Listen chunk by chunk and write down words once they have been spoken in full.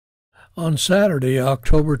On Saturday,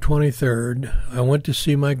 October 23rd, I went to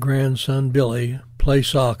see my grandson Billy play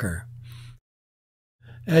soccer.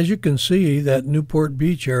 As you can see, that Newport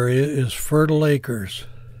Beach area is fertile acres.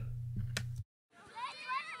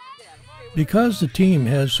 Because the team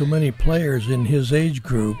has so many players in his age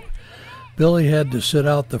group, Billy had to sit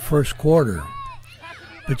out the first quarter.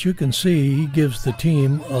 But you can see he gives the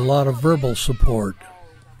team a lot of verbal support.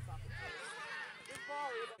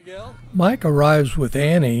 Mike arrives with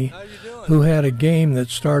Annie, who had a game that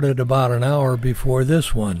started about an hour before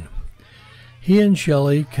this one. He and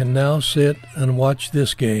Shelley can now sit and watch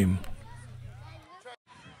this game.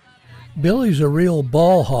 Billy's a real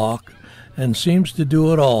ball hawk and seems to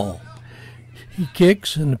do it all. He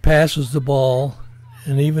kicks and passes the ball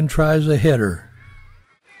and even tries a header.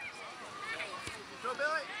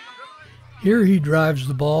 Here he drives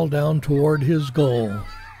the ball down toward his goal.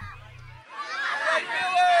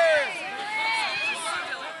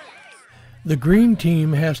 The green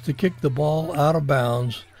team has to kick the ball out of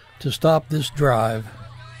bounds to stop this drive.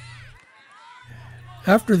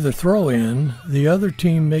 After the throw-in, the other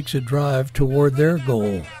team makes a drive toward their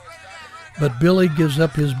goal, but Billy gives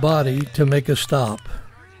up his body to make a stop.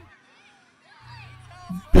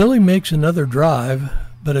 Billy makes another drive,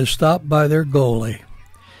 but is stopped by their goalie.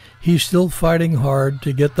 He's still fighting hard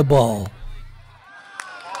to get the ball.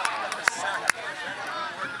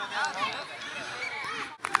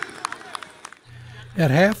 At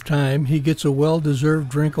halftime, he gets a well-deserved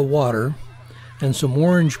drink of water and some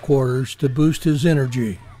orange quarters to boost his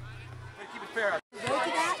energy.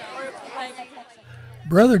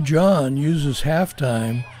 Brother John uses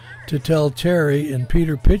halftime to tell Terry and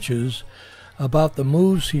Peter Pitches about the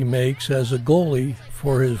moves he makes as a goalie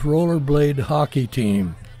for his rollerblade hockey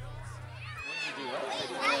team.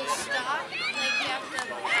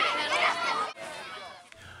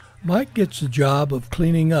 Mike gets the job of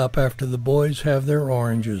cleaning up after the boys have their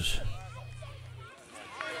oranges.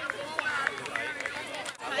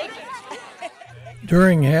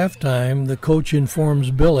 During halftime, the coach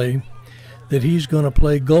informs Billy that he's going to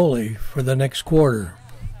play goalie for the next quarter.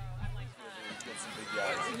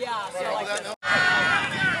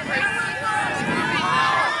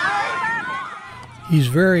 He's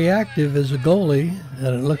very active as a goalie, and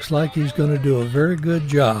it looks like he's going to do a very good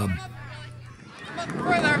job.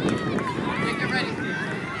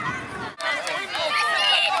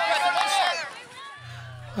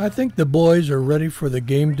 I think the boys are ready for the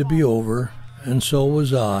game to be over, and so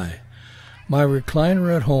was I. My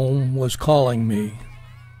recliner at home was calling me.